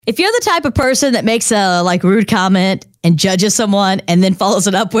If you're the type of person that makes a rude comment and judges someone and then follows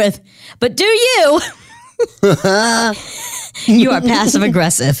it up with, but do you? You are passive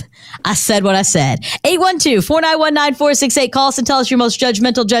aggressive. I said what I said. 812-491-9468. Call us and tell us your most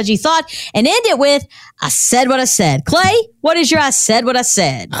judgmental, judgy thought and end it with, I said what I said. Clay, what is your I said what I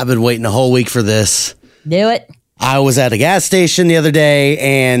said? I've been waiting a whole week for this. Do it. I was at a gas station the other day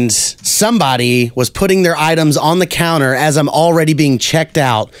and somebody was putting their items on the counter as I'm already being checked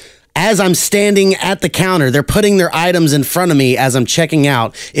out. As I'm standing at the counter, they're putting their items in front of me as I'm checking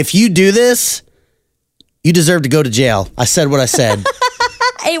out. If you do this, you deserve to go to jail. I said what I said.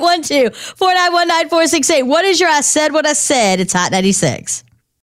 812-491-9468. What is your I said what I said? It's Hot 96.